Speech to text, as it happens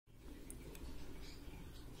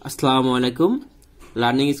আসসালামু আলাইকুম।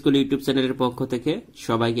 Learning school YouTube চ্যানেলের পক্ষ থেকে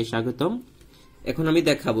সবাইকে স্বাগতম। এখন আমি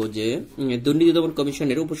দেখাবো যে দুর্নীতি দমন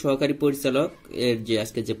কমিশনের উপ-সহকারী পরিচালক এর যে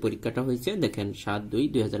আজকে যে পরীক্ষাটা হয়েছে, দেখেন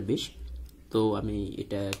 7/2/2020। তো আমি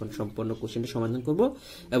এটা এখন সম্পূর্ণ কোশ্চেনটা সমাধান করব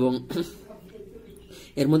এবং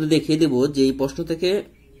এর মধ্যে দেখিয়ে দেব যে এই প্রশ্ন থেকে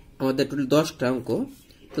আমাদের টোটাল 10টা অঙ্ক,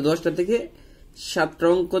 তো 10টা থেকে 7টা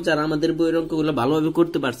অঙ্ক যারা আমাদের বইয়ের অঙ্কগুলো ভালোভাবে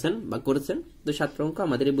করতে পারছেন বা করেছেন, তো 7টা অঙ্ক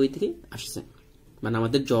আমাদের এই বই থেকে আসছে, মানে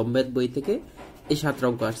আমাদের জব ম্যাথ বই থেকে এই 7টা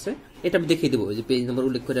অঙ্ক আসছে। এটা আমি দেখিয়ে দেবো, যে পেজ নাম্বার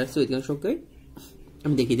উল্লেখ করে আসছে অধিকাংশ অঙ্কে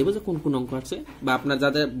আমি দেখিয়ে দেবো যে কোন কোন অঙ্ক আছে, বা আপনার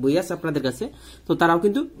যাদের বই আছে আপনাদের কাছে, তো তারাও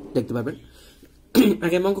কিন্তু দেখতে পারবেন।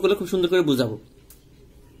 আগে আমি অঙ্কগুলো খুব সুন্দর করে বুঝাবো।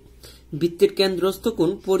 বৃত্তের কেন্দ্রস্থ কোণ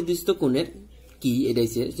পরিধিস্থ কোণের কি, এটা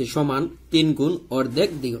হচ্ছে সমান 3 গুণ অর্ধেক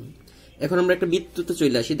দ্বিগুণ। এখন আমরা একটা বৃত্ততে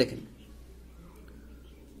চলে আসি। দেখেন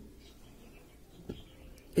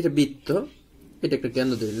এটা বৃত্ত, এটা একটা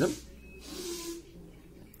কেন্দ্র ধরে নিলাম।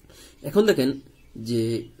 এখন দেখেন যে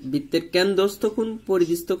বৃত্তের কেন্দ্রস্থ কোণ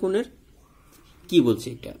পরিধিস্থ কোণের কি বলছে।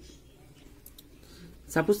 এটা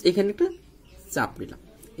সাপোজ এখানে একটা চাপ নিলাম,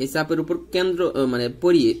 এই চাপের উপর কেন্দ্র মানে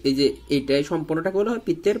এই যে এইটাই সম্পূর্ণটাকে বলা হয়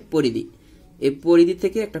বৃত্তের পরিধি। এই পরিধি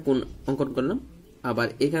থেকে একটা কোণ অঙ্কন করলাম, আবার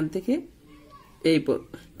এখান থেকে এই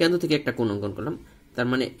কেন্দ্র থেকে একটা কোণ অঙ্কন করলাম। তার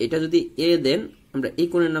মানে এটা যদি এ দেন, আমরা এই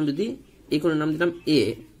কোণের নাম দিলাম এ,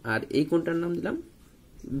 আর এই কোণটার নাম দিলাম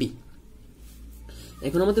বি।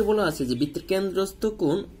 এখন আমাদের বলা আছে যে বৃত্তের কেন্দ্রস্থ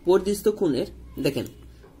কোণ পরিধিস্থ কোণের, দেখেন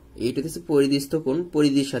এইটা হচ্ছে পরিধিস্থ কোণ,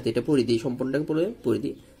 পরিধির সাথে এটা পরিধি, সম্পূর্ণটাকে বলে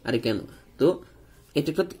পরিধি। আর কেন, তো এটা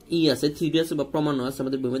একটা আছে, থিওরি আছে বা প্রমাণও আছে,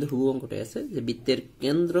 আমাদের বইয়ের মধ্যে হুবহু অঙ্কটাই আছে যে বৃত্তের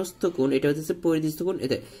কেন্দ্রস্থ কোণ এটা হচ্ছে পরিধিস্থ কোণ।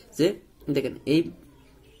 এটা যে দেখেন এই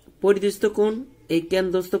পরিধিস্থ কোণ এই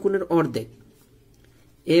কেন্দ্রস্থ কোণের অর্ধেক,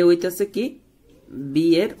 এ হইতেছে কি বি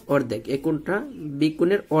এর অর্ধেক, এই কোণটা বি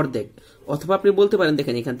কোণের অর্ধেক। অথবা আপনি বলতে পারেন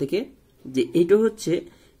দেখেন এখান থেকে যে এইটা হচ্ছে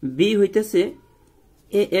বি হইতেছে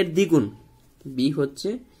এ এর দ্বিগুণ, বি হচ্ছে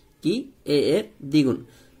কি এ এর দ্বিগুণ।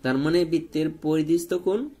 তার মানে বৃত্তের পরিধিস্থ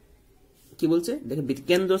কোণ কি বলছে, দেখেন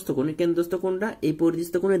কেন্দ্রস্থ কোণ, কেন্দ্রস্থ কোণটা এই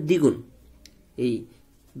পরিধিস্থ কোণের দ্বিগুণ, এই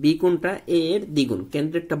বি কোণটা এ এর দ্বিগুণ।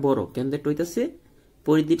 কেন্দ্রেরটা বড়, কেন্দ্রেরটা হইতেছে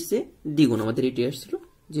পরিধির চেয়ে দ্বিগুণ, আমাদের এটি আসছিল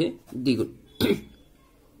যে দ্বিগুণ।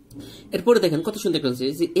 এরপরে দেখেন কত সুন্দর একটা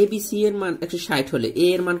যে এ বি সি এর মান 160 হলে এ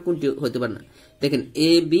এর মান কোনটি হতে পারে না। দেখেন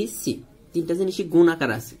এ বি সি তিনটা জিনিসই গুণ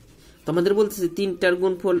আকার আছে, তো আমাদের বলতেছে তিনটার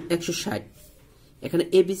গুণফল 160। এখানে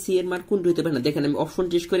এ বি সি এর মান কোনটি হতে পারে না। দেখেন আমি অপশন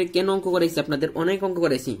টেস্ট করে কেন অঙ্ক করাইছি, আপনাদের অনেক অঙ্ক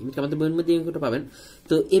করাইছি, আমাদের বইয়ের মধ্যে অঙ্কটা পাবেন।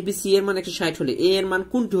 তো এ বি সি এর মান 160 হলে এ এর মান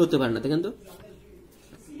কোনটি হতে পারে না। দেখেন তো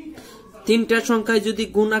তিনটা সংখ্যায় যদি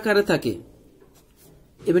গুণ আকারে থাকে,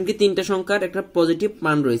 এবং কি তিনটা সংখ্যার একটা পজিটিভ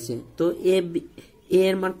মান রয়েছে, তো এ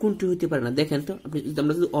এর মান কোনটি হতে পারে না। দেখেন তো আপনি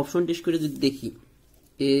আমরা যদি অপশন টেস্ট করে যদি দেখি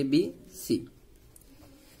এ বি সি,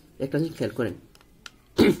 একটা জিনিস খেয়াল করেন,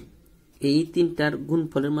 এই তিনটার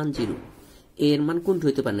গুণফলের মান 0, এর মান কোনটি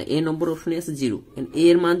হতে পারে না। এ নম্বর অপশনে আছে 0,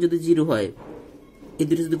 এর মান যদি 0 হয়, এই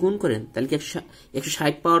দুটো যদি গুণ করেন তাহলে কি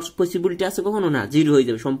 160 পাওয়ার পসিবিলিটি আছে কখনো না, 0 হয়ে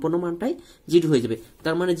যাবে, সম্পূর্ণ মানটাই 0 হয়ে যাবে।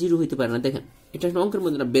 তার মানে 0 হইতে পারে না। দেখেন এটা অঙ্কের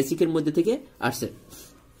মধ্যে না, বেসিকের মধ্যে থেকে আসছে।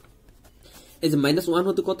 এই যে -1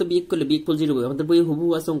 হতে কত বিয়োগ করলে বিয়োগফল 0 হবে, আমাদের বইয়ে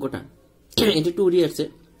হুবহু আছে অঙ্কটা, এটা টুরি আসছে,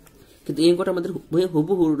 কিন্তু এই অঙ্কটা আমাদের বইয়ে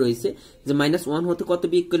হুবহু রয়েছে যে -1 হতে কত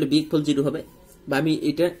বিয়োগ করলে বিয়োগফল 0 হবে। বা আমি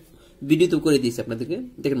এটা ভিডিওতে করে দিয়েছি আপনাদেরকে।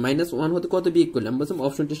 দেখেন -1 হতে কত বিয়োগ করলে, আমি বলছিলাম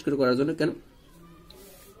অপশন টেস্ট করে করার জন্য। কেন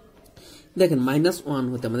দেখেন -1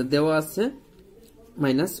 হতে আমাদের দেওয়া আছে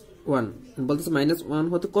 -1, বলতেছে -1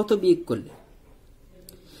 হতে কত বিয়োগ করলে।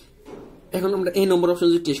 এখন আমরা এই নম্বর অপশন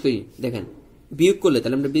যদি টেস্ট করি, দেখেন বিয়োগ করলে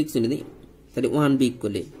তাহলে আমরা বিয়োগ চিহ্ন দিই, তাহলে 1 বিয়োগ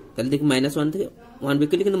করলে, তাহলে দেখি -1 থেকে 1 বিয়োগ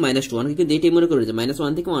করলে কিন্তু -1, কিন্তু এটাই মনে করে যে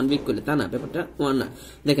 -1 থেকে 1 বিয়োগ করলে, তা না, ব্যাপারটা 1 না।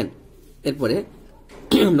 দেখেন এরপরে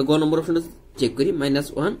আমরা গ নম্বর অপশনটা চেক করি,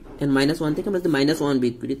 -1 এন্ড -1 থেকে আমরা যদি -1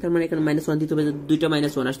 বিয়োগ করি, তার মানে এখানে -1 দিতে হবে, দুইটা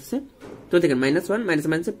 -1 আসছে। তো দেখেন -1 মাইনাস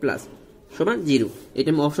প্লাস সমান 0। এটা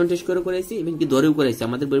আমি অপশন টেস্ট করে করাইছি এবং কি ধরেও করাইছি,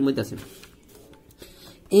 আমাদের বইয়ের মধ্যে আছে।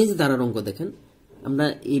 এই যে দ্বারার অঙ্ক দেখেন, আমরা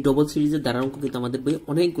এই ডবল সিরিজের দ্বারার অঙ্ক কিন্তু আমাদের বইয়ে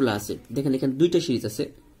অনেকগুলো আছে। দেখেন এখানে দুইটা সিরিজ আছে,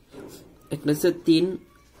 একটা হচ্ছে 3,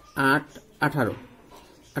 8, 18,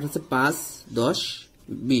 আর হচ্ছে 5, 10,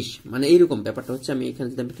 20, মানে এইরকম ব্যাপারটা হচ্ছে। আমি এখানে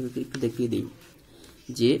যদি একটু দেখিয়ে দিই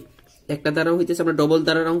যে একটা দ্বারা হইতেছে আমরা ডবল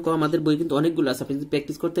দ্বারার অঙ্ক আমাদের বই কিন্তু অনেকগুলো আছে, আপনি যদি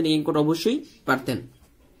প্র্যাকটিস করতেন এই অঙ্কটা অবশ্যই পারতেন।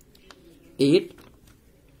 8,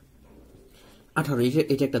 18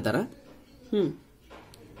 এটা একটা দ্বারা।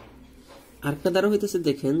 আরেকটা দ্বারা হইতেছে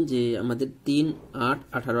দেখেন যে আমাদের 3, 8,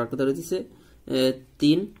 18, আরেকটা দ্বারা হইতেছে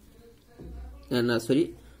 5,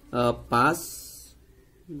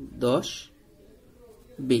 10,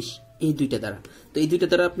 20, এই দুইটা দ্বারা। তো এই দুইটা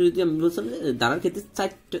দ্বারা আপনি যদি আমি বলছেন দ্বারার ক্ষেত্রে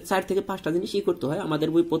 4 থেকে 5টা জিনিসই করতে হয়। আমাদের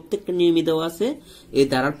বই প্রত্যেকটা নিয়মই দেওয়া আছে, এই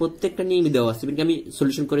দ্বারার প্রত্যেকটা নিয়মই দেওয়া আছে, আমি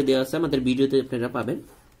সলিউশন করে দেওয়া আছে আমাদের ভিডিওতে, আপনারা পাবেন।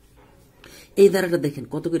 এই দ্বারাটা দেখেন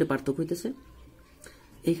কত করে পার্থক্য হইতেছে।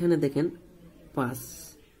 এখানে দেখেন 5,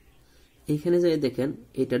 এখানে যাই দেখেন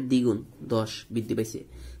এটার দ্বিগুণ 10 বৃদ্ধি পাইছে।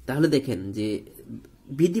 তাহলে দেখেন যে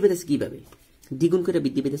বৃদ্ধি পেতেছে কিভাবে, দ্বিগুণ করে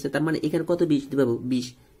বৃদ্ধি পেতেছে। তার মানে এখানে কত 20,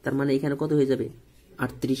 তার মানে এখানে কত হয়ে যাবে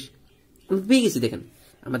 38 পেয়ে গেছি। দেখেন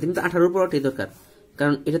আমাদের কিন্তু 18 পরটাই দরকার,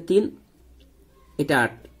 কারণ এটা 3, এটা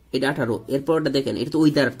 8, এটা 18, এরপরটা দেখেন এটা তো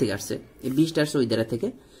ওই দ্বারা থেকে আসছে, এই 20টা আসছে ওই দ্বারা থেকে,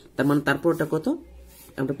 তার মানে তারপরটা কত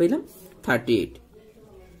আমরা পেলাম 38।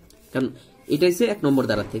 কারণ এটা হচ্ছে 1 নম্বর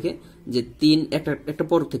দ্বারা থেকে, যে 3 একটা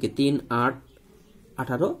পর থেকে 3, 8,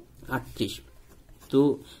 18, 38। তো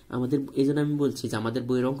আমাদের এই জন্য আমি বলছি যে আমাদের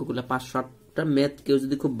বইয়ের অঙ্কগুলো 5-7টা ম্যাথ কেউ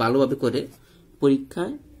যদি খুব ভালোভাবে করে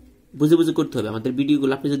পরীক্ষায় বুঝে বুঝে করতে হবে। আমাদের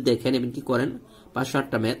ভিডিওগুলো আপনি যদি দেখেন এবং কি করেন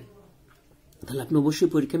 5-7টা ম্যাথ, তাহলে আপনি অবশ্যই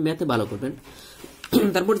পরীক্ষায় ম্যাথে ভালো করবেন।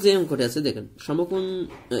 তারপর যে অঙ্কটা আছে দেখেন, সমকোণ,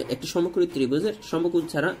 একটি সমকোণী ত্রিভুজের সমকোণ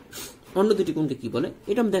ছাড়া অন্য দুটি কোণকে কি বলে,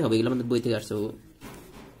 এটা আমি দেখাবো, এগুলো আমাদের বই থেকে আসছে।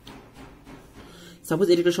 সাপোজ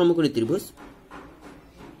এটা একটা সমকোণী ত্রিভুজ,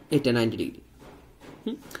 এটা 90 ডিগ্রি,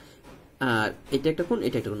 আর এটা একটা কোণ,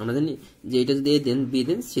 এটা একটা কোণ। আমরা জানি যে এটা যদি এ দেন, বি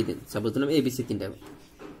দেন, সি দেন, সাপোজ দিলাম এ বি সি 3টা।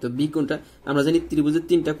 তো বি কোণটা আমরা জানি ত্রিভুজের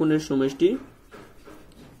 3টা কোণের সমষ্টি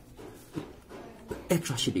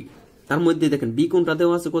 180 ডিগ্রি। তার মধ্যে দেখেন বি কোণটা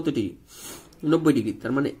দেওয়া আছে কত ডিগ্রি, 90 ডিগ্রি।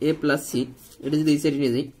 তার মানে এ প্লাস সি, এটা যদি এই সাইডে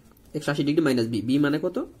নিয়ে যাই 180 ডিগ্রি মাইনাস বি, বি মানে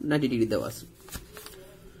কত 90 ডিগ্রি দেওয়া আছে।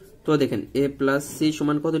 তো দেখেন এ প্লাস সি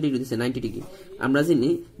সমান কত ডিগ্রি দিচ্ছে 90 ডিগ্রি। আমরা জানি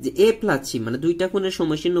যে এ প্লাস সি মানে দুইটা কোণের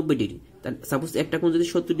সমষ্টি 90 ডিগ্রি। সাপোজ একটা কোণ যদি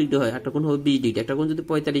 70 ডিগ্রি হয়, একটা কোণ হবে 20 ডিগ্রি, একটা কোণ যদি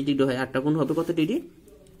 45 ডিগ্রি হয়, একটা কোণ হবে কত ডিগ্রি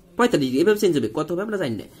 45 ডিগ্রি। এভাবে চেঞ্জ হবে, কত হবে আমরা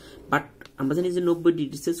জানি না, বাট আমরা জানি যে 90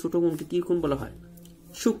 ডিগ্রি সে ছোট কোণকে কি কোণ বলা হয়,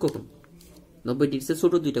 সূক্ষ্ম কোণ। 90 ডিগ্রি সে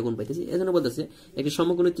ছোট দুইটা কোণ পাইতেছি, এজন্য বলতেছে একটি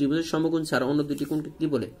সমকোণী ত্রিভুজের সমকোণ ছাড়া অন্য দুটি কোণকে কি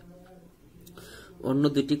বলে, অন্য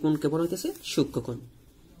দুটি কোণকে বলা হইতেছে সূক্ষ্ম কোণ।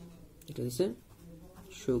 এটা হচ্ছে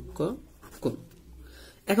সূক্ষ্ম কোণ।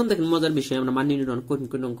 এখন দেখেন মজার বিষয়, আমরা মান নির্ণয় অনেক কঠিন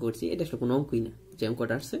কঠিন অঙ্ক করছি, এটা আসলে কোনো অঙ্কই না। যে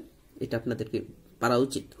অঙ্কটা আসছে এটা আপনাদেরকে পারা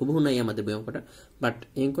উচিত, হুবহু নাই আমাদের বই অঙ্কটা, বাট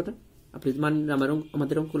এই অঙ্কটা আপনি মান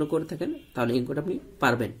আমাদের অঙ্কগুলো করে থাকেন তাহলে এই অঙ্কটা আপনি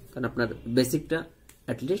পারবেন, কারণ আপনার বেসিকটা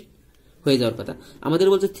অ্যাটলিস্ট হয়ে যাওয়ার কথা। আমাদের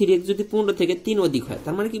বলছে 3x যদি 15 থেকে 3 অধিক হয়,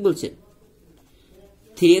 তার মানে কি বলছে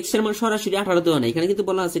 3x এর মান সরাসরি 18 দেওয়া নাই, এখানে কিন্তু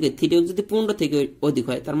বলা আছে 3x যদি 15 থেকে অধিক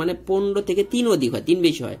হয়, তার মানে 15 থেকে 3 অধিক হয়, 3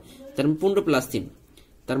 বেশি হয়, তার মানে 15 প্লাস 3,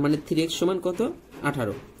 তার মানে 3x সমান কত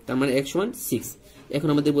 18, তার মানে x সমান 6। এখন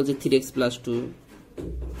আমাদের বলছে 3x প্লাস 2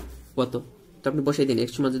 কত, তো আপনি বসাই দিন, x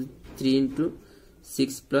সমান যদি 3 ইন্টু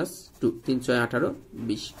 6 প্লাস 2, 3 6 18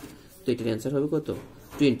 20, তো এটার অ্যান্সার হবে কত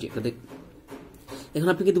 20। এটা দেখ, এখন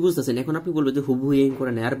আপনি কিন্তু বুঝতেছেন, এখন আপনি বলবেন যে হুবহু এই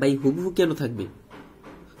করে না, আর ভাই হুবহু কেন থাকবে,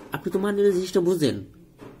 আপনি তো মানে জিনিসটা বুঝেন।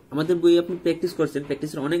 আমাদের বই আপনি প্র্যাকটিস করছেন,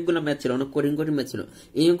 প্র্যাকটিসের অনেকগুলো ম্যাথ ছিল, অনেক কঠিন কঠিন ম্যাথ ছিল,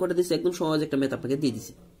 এই অঙ্কটা দিচ্ছে একদম সহজ একটা ম্যাথ আপনাকে দিয়ে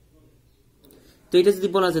দিছে। তো এটা যদি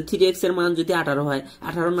বলা যায় 3x এর মান যদি 18 হয়,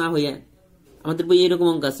 18 না হইয়া আমাদের বই এরকম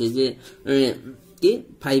অঙ্ক আছে যে কি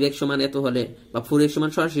 5x সমান এত হলে বা 4x সমান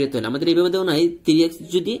সরাসরি এত হলে, আমাদের এইভাবে দেওয়া নাই 3x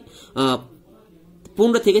যদি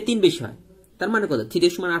 15 থেকে 3 বেশি হয়, তার মানে কত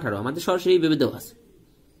 3x সমান 18, আমাদের সরাসরি এইভাবে দেওয়া আছে।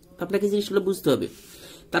 আপনাকে জিনিসগুলো বুঝতে হবে।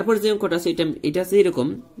 তারপর যে অঙ্কটা আছে এটা আছে এরকম,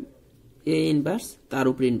 এ ইনভার্স তার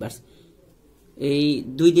উপরে ইনভার্স। এই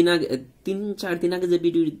 2 দিন আগে 3-4 দিন আগে যে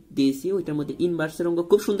ভিডিও দিয়েছি ওইটার মধ্যে ইনভার্সের অঙ্ক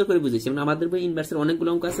খুব সুন্দর করে বুঝেছি। আমাদের বই ইনভার্সের অনেকগুলো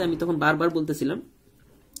অঙ্ক আছে, আমি তখন বারবার বলতেছিলাম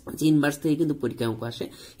যে ইনভার্স থেকে কিন্তু পরীক্ষায় অঙ্ক আসে।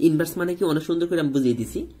 ইনভার্স মানে কি অনেক সুন্দর করে আমি বুঝিয়ে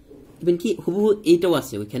দিছি, ইভেন কি হুবহু এইটাও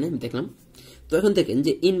আছে ওইখানে আমি দেখলাম। তো এখন দেখেন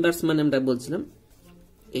যে ইনভার্স মানে আমরা বলছিলাম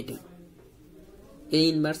এটা, এই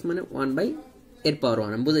ইনভার্স মানে 1/(1)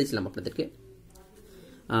 আমি বুঝাইছিলাম আপনাদেরকে।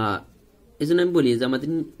 এই জন্য আমি বলি যে আমাদের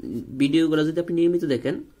ভিডিওগুলো যদি আপনি নিয়মিত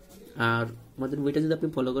দেখেন আর আমাদের বইটা যদি আপনি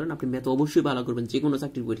ফলো করেন, আপনি ম্যাথ অবশ্যই ভালো করবেন, যে কোনো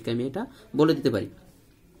চাকরির পরীক্ষায় আমি এটা বলে দিতে পারি।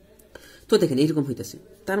 তো দেখেন এইরকম হইতেছে,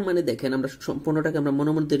 তার মানে দেখেন আমরা সম্পূর্ণটাকে আমরা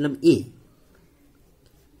মনে মনে ধরলাম এ,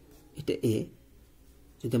 এটা এ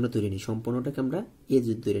যদি আমরা ধরে নিই, সম্পূর্ণটাকে আমরা এ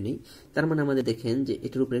যদি ধরে নিই, তার মানে আমাদের দেখেন যে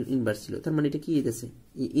এটার উপরে ইনভার্স ছিল, তার মানে এটা কি হইতেছে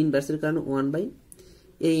ইনভার্সের কারণে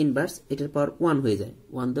 1/a ইনভার্স, এটার পাওয়ার 1 হয়ে যায়।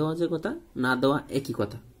 1 দেওয়া যে কথা, না দেওয়া একই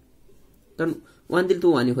কথা, কারণ 1 দিলে তো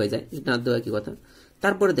 1ই হয়ে যায়, না দেওয়া একই কথা।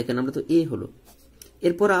 তারপরে দেখেন আমরা তো এ হলো,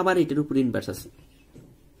 এরপর আবার এটার উপর ইনভার্স আছে,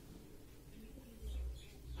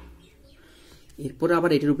 এরপর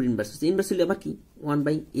আবার এটার উপর ইনভার্স আছে, ইনভার্স হলে আবার কি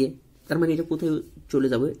 1/a, তার মানে এটা কোথায় চলে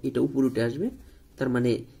যাবে, এটা উপর উঠে আসবে। তার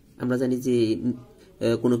মানে আমরা জানি যে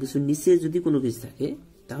কোনো কিছু নিচে যদি কোনো কিছু থাকে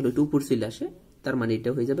তাহলে এটা উপর চলে আসে, তার মানে এটা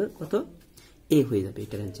হয়ে যাবে কত এ হয়ে যাবে,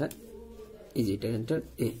 এটার অ্যান্সার এই যে এটার অ্যান্সার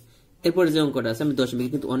এ। এরপরে যে অঙ্কটা আছে আমি দশমিক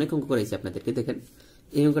কিন্তু অনেক অঙ্ক করাইছি আপনাদেরকে। দেখেন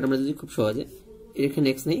এই অঙ্কটা আমরা যদি খুব সহজে, এখানে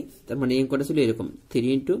এক্স নেই, তার মানে এই অঙ্কটা ছিল এরকম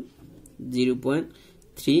 3 ×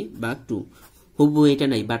 0.3/2। হুবহু এটা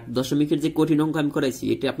নাই, বাট দশমিকের যে কঠিন অঙ্ক আমি করাইছি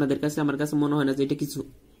এটা আপনাদের কাছে, আমার কাছে মনে হয় না যে এটা কিছু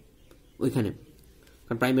ওইখানে,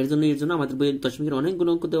 কারণ প্রাইমের জন্য এর জন্য আমাদের বইয়ের দশমিকের অনেকগুলো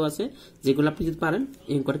অঙ্ক দেওয়া আছে, যেগুলো আপনি যদি পারেন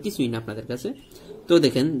এই অঙ্কটা কিছুই না আপনাদের কাছে। তো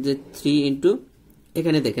দেখেন যে 3 ×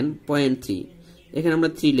 এখানে দেখেন 0.3, এখানে আমরা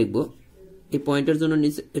 3 লিখবো। এই পয়েন্টের জন্য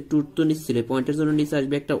নিচে 2 তো নিচে ছিল, পয়েন্টের জন্য নিচে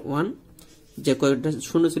আসবে একটা 1, যে কয়েকটা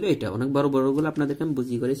শূন্য ছিল এটা অনেক বড় বড়গুলো আপনাদেরকে আমি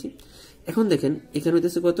বুঝিয়ে করেছি। এখন দেখেন এখানে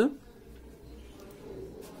হইতেছে কত,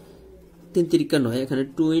 3 × 9, এখানে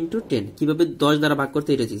 2 × 10। কিভাবে 10 দ্বারা ভাগ করতে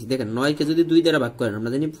এটা চেয়েছি। দেখেন 9 কে যদি 2 দ্বারা ভাগ করেন আমরা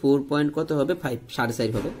জানি 4 পয়েন্ট কত হবে, 5,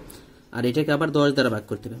 4.5 হবে। আর এটাকে আবার 10 দ্বারা ভাগ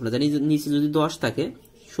করতে হবে। আমরা জানি নিচে যদি 10 থাকে,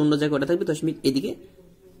 শূন্য জায়গায় কটা থাকবে, দশমিক এদিকে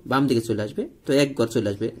বাম দিকে চলে আসবে, তো এক ঘর চলে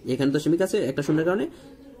আসবে। এখানে দশমিক আছে একটা শূন্যের কারণে,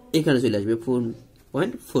 এখানে চলে আসবে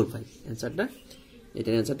 4.45। অ্যান্সারটা,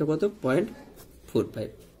 এটার অ্যান্সারটা কত,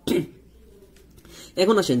 0.45।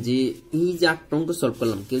 এখন আসেন যে এই যে 8টা অঙ্ক সলভ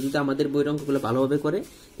করলাম, কেউ যদি আমাদের বইয়ের অঙ্কগুলো ভালোভাবে করে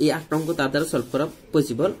এই 8টা অঙ্ক তার দ্বারা সলভ করা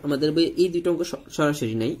পসিবল। আমাদের বইয়ে এই 2টা অঙ্ক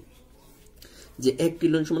সরাসরি নাই, যে 1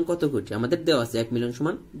 ট্রিলিয়ন সমান কত কোটি, আমাদের দেওয়া আছে 1 মিলিয়ন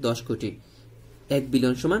সমান 10 কোটি, 1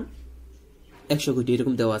 বিলিয়ন সমান 100 কোটি,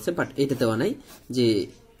 এরকম দেওয়া আছে। বাট এটা দেওয়া নাই যে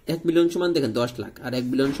 1 মিলিয়ন সমান দেখেন 10 লাখ, আর 1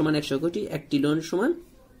 বিলিয়ন সমান 100 কোটি, 1 ট্রিলিয়ন সমান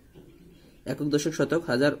একক দশক শতক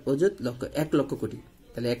হাজার অযুত লক্ষ, 1 লক্ষ কোটি।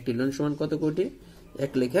 তাহলে 1 ট্রিলিয়ন সমান কত কোটি,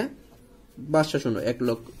 1 লেখা 500 শূন্য, 1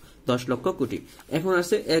 লক্ষ 10 লক্ষ কোটি। এখন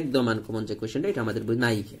আছে একদম আনকমন যে কোশ্চেনটা, এটা আমাদের বই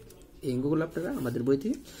নাই। এই অঙ্কগুলো আপনারা আমাদের বই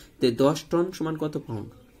থেকে, 10 টন সমান কত পাউন্ড,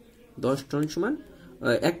 10 টন সমান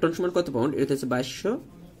 1 টন সমান কত পাউন্ড, এটা হচ্ছে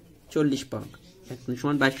 2240 পাউন্ড, 1 টন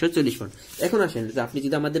সমান 2240 পাউন্ড। এখন আসেন যে আপনি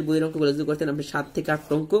যদি আমাদের বইয়ের অঙ্কগুলো যদি করতেন, আপনি 7 থেকে 8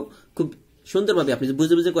 অঙ্ক খুব সুন্দরভাবে আপনি যদি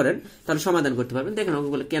বুঝে বুঝে করেন তাহলে সমাধান করতে পারবেন। দেখেন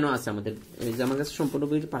অঙ্কগুলো কেন আছে আমাদের, এই যে আমার কাছে সম্পূর্ণ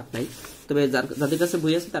বইয়ের পাঠ নাই, তবে যাদের কাছে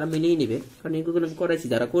বই আছে তারা মেনেই নেবে, কারণ এগুলো আমি করাইছি,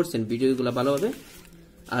 যারা করছেন ভিডিওগুলো ভালোভাবে।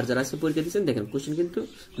 আর যারা আজকে পরীক্ষা দিচ্ছেন, দেখেন কোশ্চেন কিন্তু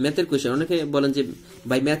ম্যাথের কোশ্চেন, অনেকে বলেন যে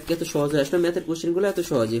ভাই ম্যাথ এত সহজ হয়, আসলে ম্যাথের কোশ্চেনগুলো এত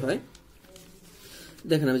সহজই হয়।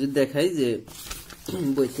 দেখেন আমি যদি দেখাই যে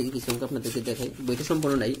বই থেকে কিছু অঙ্ক আপনাদেরকে দেখাই, বইটা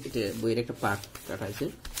সম্পূর্ণ নাই, এটা বইয়ের একটা পাঠ কাটা আছে,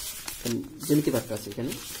 জ্যামিতি পাঠটা আছে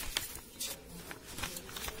এখানে।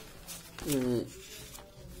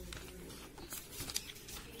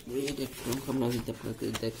 আপনাকে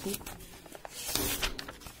দেখি,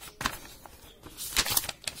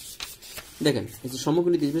 দেখেন এই যে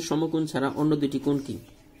সমকোণী ত্রিভুজের সমকোণ ছাড়া অন্য দুটি কোণ কি,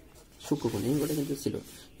 সূক্ষ্মকোণ। এইগুলো কিন্তু ছিল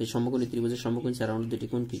এই সমকোণী ত্রিভুজের সমকোণ ছাড়া অন্য দুটি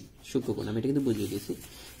কোণ কি, সূক্ষ্মকোণ। আমি এটা কিন্তু বুঝিয়ে দিয়েছি।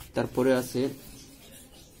 তারপরে আছে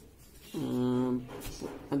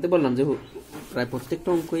আমি বললাম যে প্রায় প্রত্যেকটা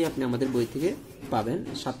অঙ্কই আপনি আমাদের বই থেকে পাবেন।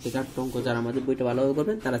 7 থেকে 8টা অঙ্ক যারা আমাদের বইটা ভালোভাবে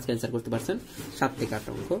করবেন তারা আজকে অ্যান্সার করতে পারছেন 7 থেকে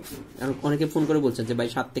 8টা অঙ্ক। অনেকে ফোন করে বলছেন যে ভাই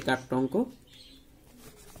 7 থেকে 8টা অঙ্ক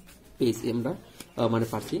পেয়েছি আমরা, মানে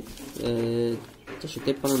পারছি।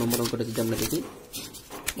 453 নম্বর অঙ্কটা যদি আমরা দেখি,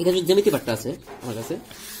 এখানে জ্যামিতি পাঠটা আছে আমার কাছে,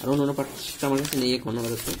 আর অন্য পাঠটা আমার কাছে নেই এখন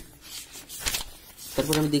আমার কাছে।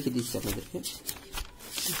 তারপরে আমি দেখিয়ে দিচ্ছি আপনাদেরকে,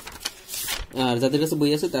 আর যাদের কাছে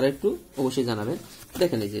বই আছে তারা একটু অবশ্যই জানাবেন।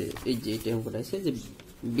 দেখেন এই যে এটা অঙ্কটা আছে যে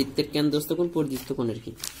বৃত্তের কেন্দ্রস্থ কোণ পরিধিস্থ কোণের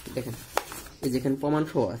কি, দেখেন এই যে এখানে প্রমাণ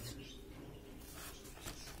সহ আছে।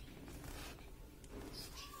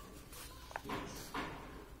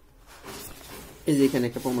 এই যে এখানে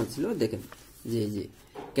একটা প্রমাণ ছিল, দেখেন যে এই যে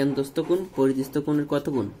কেন্দ্রস্থ কোণ পরিধিস্থ কোণের কত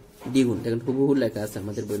গুণ, দ্বিগুণ। দেখেন হুবহু লেখা আছে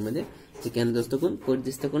আমাদের বইয়ের মধ্যে যে কেন্দ্রস্থ কোণ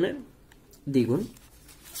পরিধিস্থ কোণের দ্বিগুণ।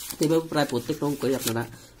 এইভাবে প্রায় প্রত্যেকটা অঙ্কই আপনারা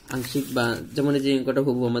আংশিক, বা যেমন যে অঙ্কটা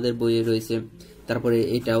হুবহু আমাদের বইয়ে রয়েছে, তারপরে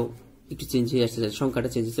এটাও একটু চেঞ্জ হয়ে আসছে, সংখ্যাটা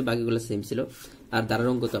চেঞ্জ হয়েছে, বাকিগুলো সেম ছিল। আর দ্বারার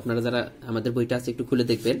অঙ্ক তো আপনারা যারা আমাদের বইটা আছে একটু খুলে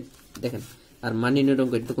দেখবেন, দেখেন। আর মান নির্ণয়ের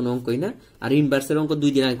অঙ্ক এটা তো কোনো অঙ্কই না। আর ইনভার্সের অঙ্ক 2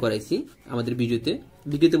 দিন আগে করাইছি আমাদের ভিডিওতে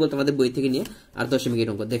বলতে আমাদের বই থেকে নিয়ে। আর দশমিকের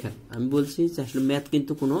অঙ্ক দেখেন, আমি বলছি যে আসলে ম্যাথ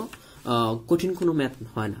কিন্তু কোনো কঠিন কোনো ম্যাথ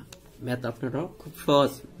হয় না, ম্যাথ আপনারা খুব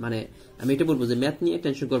সহজ। মানে আমি এটা বলবো যে ম্যাথ নিয়ে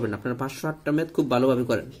টেনশন করবেন না, আপনারা 508টা ম্যাথ খুব ভালোভাবে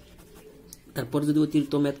করেন। তারপর যদি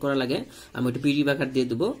অতিরিক্ত ম্যাথ করা লাগে আমি ওটা পিডিএফ আকার দিয়ে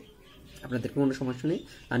দেবো, আপনাদের কোনো সমস্যা নেই।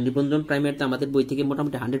 আর নিবন্ধন প্রাইমারিতে আমাদের বই থেকে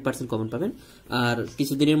মোটামুটি 100% কমন পাবেন। আর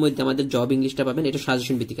কিছুদিনের মধ্যে আমাদের জব ইংলিশটা পাবেন, এটা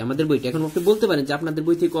সাজেশন ভিত্তিক আমাদের বইটা। এখন আপনি বলতে পারেন যে আপনাদের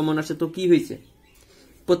বই থেকে কমন আসছে তো কি হয়েছে,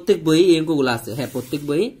 প্রত্যেক বই এই অঙ্কগুলো আছে। হ্যাঁ, প্রত্যেক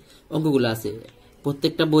বই অঙ্কগুলো আছে,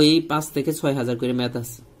 প্রত্যেকটা বই 5 থেকে 6,000 করে ম্যাথ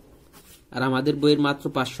আছে। আর আমাদের বইয়ের মাত্র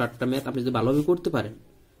 508টা ম্যাথ, আপনি যদি ভালোভাবে করতে পারেন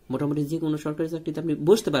মোটামুটি যে কোনো সরকারি চাকরিতে আপনি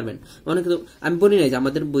বসতে পারবেন। অনেকে তো আমি বলি নাই যে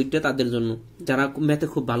আমাদের বইটা তাদের জন্য, যারা ম্যাথে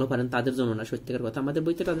খুব ভালো পারেন তাদের জন্য না, সত্যিকার কথা আমাদের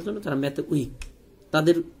বইটা তাদের জন্য যারা ম্যাথে উইক,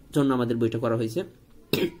 তাদের জন্য আমাদের বইটা করা হয়েছে।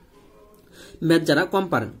 ম্যাথ যারা কম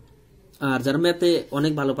পারেন আর যারা ম্যাথে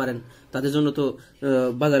অনেক ভালো পারেন তাদের জন্য তো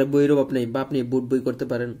বাজারে বইয়ের অভাব নেই, বা আপনি বোর্ড বই করতে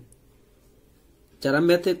পারেন, যারা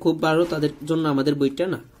ম্যাথে খুব ভালো তাদের জন্য আমাদের বইটা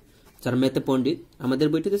না, যারা ম্যাথে পণ্ডিত আমাদের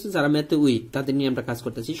বইটা দিচ্ছে, যারা ম্যাথে উইক তাদের নিয়ে আমরা কাজ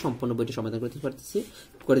করতেছি, সম্পূর্ণ বইটা সমাধান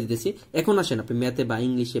করে দিতেছি। এখন আসেন আপনি ম্যাথে বা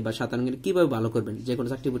ইংলিশে বা সাধারণ জ্ঞানে কিভাবে ভালো করবেন, যে কোনো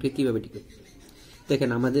চাকরি পরীক্ষা কিভাবে টিকবেন। দেখেন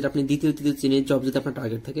আমাদের আপনি দ্বিতীয় তৃতীয় শ্রেণীর জব যদি আপনার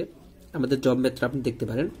টার্গেট থাকে, আমাদের জব ম্যাথটা আপনি দেখতে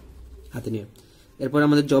পারেন হাতে নিয়ে। এরপর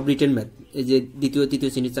আমাদের জব রিটেন ম্যাথ, এই যে দ্বিতীয় তৃতীয়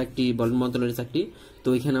শ্রেণীর চাকরি বলেন, মন্ত্রণালয়ের চাকরি, তো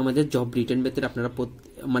এখানে আমাদের জব রিটেন ম্যাথের আপনারা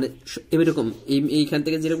মানে এরকম এইখান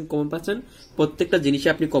থেকে যেরকম কমন পাচ্ছেন প্রত্যেকটা জিনিসে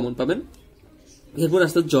আপনি কমন পাবেন। এরপর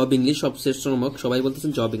আসলে জব ইংলিশ, সবশেষ শ্রমক, সবাই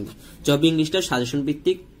বলতেছেন জব ইংলিশ। জব ইংলিশটা সাজেশন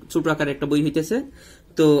ভিত্তিক ছোট আকারে একটা বই হইতেছে,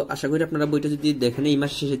 তো আশা করি আপনারা বইটা যদি দেখেন এই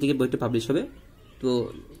মাস শেষের দিকে বইটা পাবলিশ হবে, তো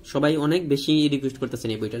সবাই অনেক বেশি রিকোয়েস্ট করতেছেন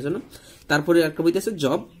এই বইটার জন্য। তারপরে একটা বই আছে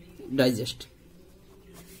জব ডাইজেস্ট,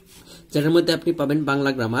 যেটার মধ্যে আপনি পাবেন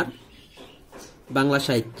বাংলা গ্রামার, বাংলা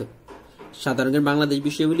সাহিত্য, সাধারণ বাংলাদেশ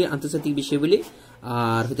বিষয়গুলি, আন্তর্জাতিক বিষয়গুলি,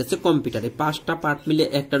 আর হচ্ছে কম্পিউটার। এই 5টা পার্ট মিলে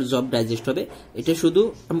একটা জব ডাইজেস্ট হবে। এটা শুধু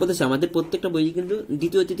আমি বলতেছি আমাদের প্রত্যেকটা বই কিন্তু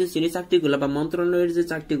দ্বিতীয় তৃতীয় শ্রেণীর চাকরিগুলা বা মন্ত্রণালয়ের যে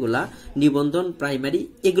চাকরিগুলা, নিবন্ধন, প্রাইমারি,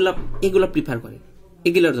 এগুলা প্রিফার করে।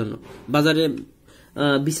 এগুলোর জন্য বাজারে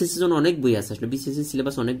বিসিএস এর জন্য অনেক বই আছে, আসলে বিসিএস এর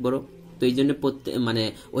সিলেবাস অনেক বড়, তো এই জন্য মানে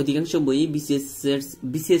অধিকাংশ বই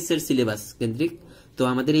বিসিএস এর সিলেবাস কেন্দ্রিক। তো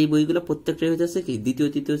আমাদের এই বইগুলো প্রত্যেকটাই হচ্ছে কি দ্বিতীয়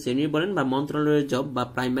তৃতীয় শ্রেণীর বলেন বা মন্ত্রণালয়ের জব বা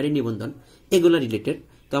প্রাইমারি নিবন্ধন, এগুলো রিলেটেড।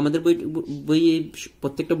 তো আমাদের বই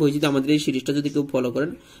প্রত্যেকটা বই যদি আমাদের এই সিরিজটা যদি কেউ ফলো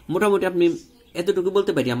করেন, মোটামুটি আপনি এতটুকু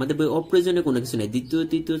বলতে পারি আমাদের বই অপ্রয়োজনীয় কোনো কিছু নেই। দ্বিতীয়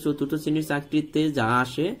তৃতীয় চতুর্থ শ্রেণীর চাকরিতে যা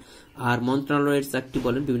আসে, আর মন্ত্রণালয়ের চাকরি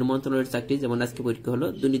বলেন, বিভিন্ন মন্ত্রণালয়ের চাকরি, যেমন আজকে পরীক্ষা হলো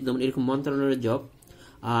দুর্নীতি দমন, এরকম মন্ত্রণালয়ের জব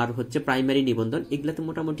আর হচ্ছে প্রাইমারি নিবন্ধন, এগুলাতে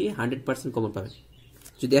মোটামুটি 100% কমন পাবেন।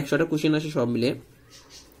 যদি 100টা কোশ্চেন আসে সব মিলে,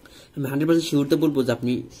 আমি 100% শিওরতে বলবো যে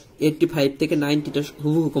আপনি 85 থেকে 90টা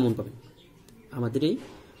হুবহু কমন পাবেন আমাদের এই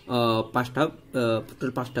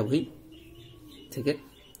 5টা বই থেকে।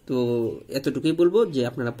 তো এতটুকুই বলবো যে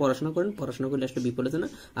আপনারা পড়াশোনা করেন, পড়াশোনা করলে আসলে বিফল হচ্ছে না।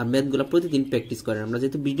 আর ম্যাথগুলো প্রতিদিন প্র্যাকটিস করেন, আমরা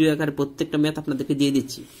যেহেতু ভিডিও আকারে প্রত্যেকটা ম্যাথ আপনাদেরকে দিয়ে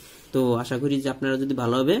দিচ্ছি, তো আশা করি যে আপনারা যদি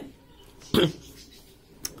ভালোভাবে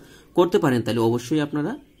করতে পারেন তাহলে অবশ্যই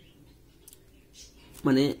আপনারা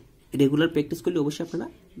মানে রেগুলার প্র্যাকটিস করলে অবশ্যই আপনারা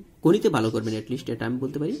গণিতে ভালো করবেন। অ্যাটলিস্ট এটা আমি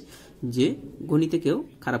বলতে পারি যে গণিতে কেউ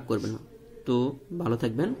খারাপ করবে না। তো ভালো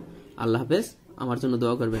থাকবেন, আল্লাহ হাফেজ, আমার জন্য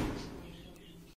দোয়া করবেন।